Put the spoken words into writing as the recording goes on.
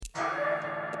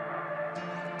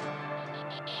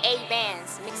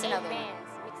She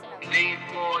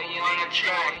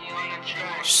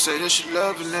say that she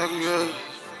love a nigga, yeah,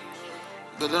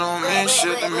 but that don't mean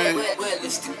shit to me.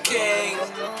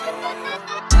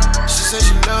 She say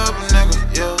she love a nigga,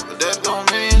 yeah, but that don't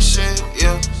mean shit,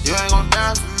 yeah. You ain't gon'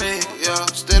 die for me, yeah.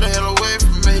 Stay the hell away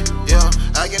from me, yeah.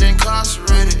 I get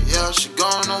incarcerated, yeah. She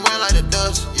going away like the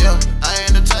dust, yeah. I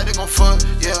ain't the type that gon' fuck,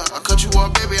 yeah. I cut you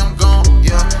off, baby, I'm gone,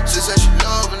 yeah. She say she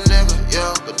love a nigga, yeah,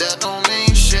 but that don't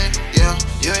mean shit, yeah.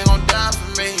 You ain't gon' die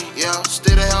for me, yeah.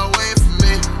 Stay the hell away from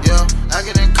me, yeah. I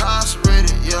get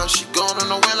incarcerated, yeah. She going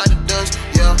away like the dust,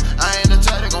 yeah. I ain't the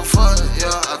type that gon' fuck, yeah.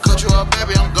 I cut you off,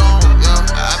 baby, I'm gone, yeah.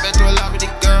 I been through a lot with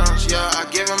these girls, yeah. I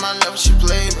give her my love, she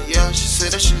played me, yeah. She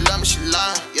said that she love me, she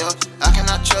lying, yeah. I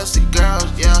cannot trust these girls,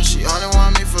 yeah. She only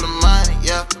want me for the money,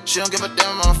 yeah. She don't give a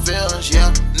damn about my feelings,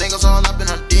 yeah. Niggas all up in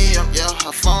her DM, yeah.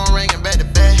 Her phone ringing back to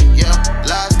back, yeah.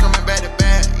 Lies coming back to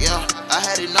back, yeah. I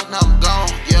had enough, now I'm gone,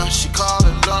 yeah. She called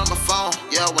and blowing my phone,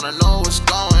 yeah. Wanna know what's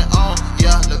going on,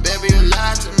 yeah. The baby, you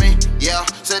lied to me, yeah.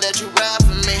 Said that you ride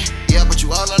for me, yeah. But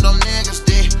you all of them niggas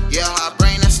did, yeah. I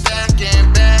bring that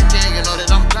stacking back in, you know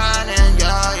that I'm grinding,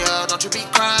 yeah, yeah. Don't you be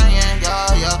crying,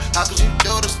 yeah, yeah. How could you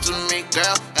do this to me,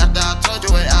 girl? After I told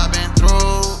you what I've been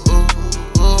through,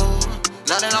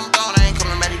 now that I'm gone, I ain't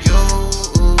coming back to you.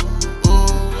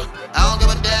 I don't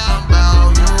give a damn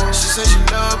about you. She said she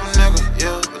love a nigga,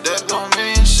 yeah, but that don't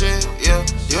mean shit, yeah.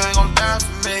 You ain't gon' die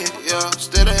for me, yeah.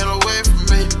 Stay the hell away from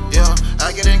me, yeah.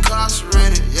 I get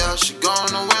incarcerated, yeah. She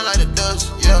going away like the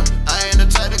dust, yeah. I ain't the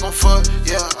type that gon' fuck,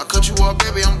 yeah. I cut you off,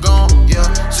 baby, I'm gone, yeah.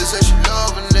 She said she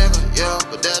love a nigga, yeah,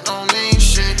 but that don't mean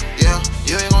shit, yeah.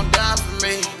 You ain't gon' die for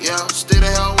me, yeah. Stay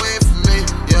the hell away from me,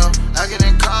 yeah. I get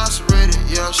incarcerated,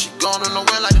 yeah. She going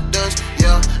away like the dust,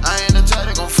 yeah. I ain't the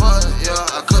type that gon' fuck,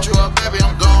 yeah. I cut you off, baby,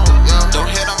 I'm gone, yeah. Don't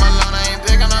hit on my line, I ain't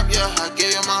picking up, yeah. I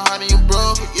gave you my heart and you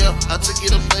broke it, yeah. I took you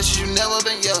to places you never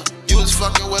been, yeah. You was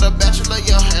fucking with a bachelor,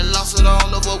 yeah, and lost it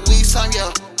all over weeks time,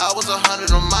 yeah. I was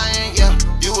 100 on my end, yeah.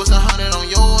 You was 100 on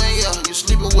your end, yeah. You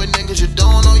sleeping with niggas you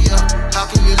don't know, yeah. How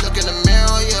can you look in the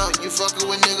mirror, yeah? You fucking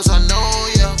with niggas I know,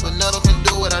 yeah. But none of them can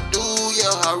do what I do,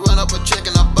 yeah. I run up a check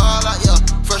and I ball out, yeah.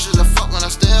 Fresh as a fuck when I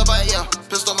step out, yeah.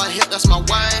 Pistol on my hip, that's my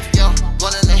wife, yeah.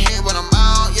 Running the head when I'm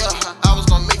out, yeah. I was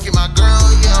gonna make you my girl,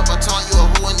 yeah. But telling you a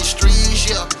who in the streets,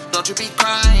 yeah. Don't you be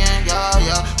crying, yeah,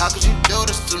 yeah. How could you do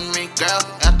this to me, girl?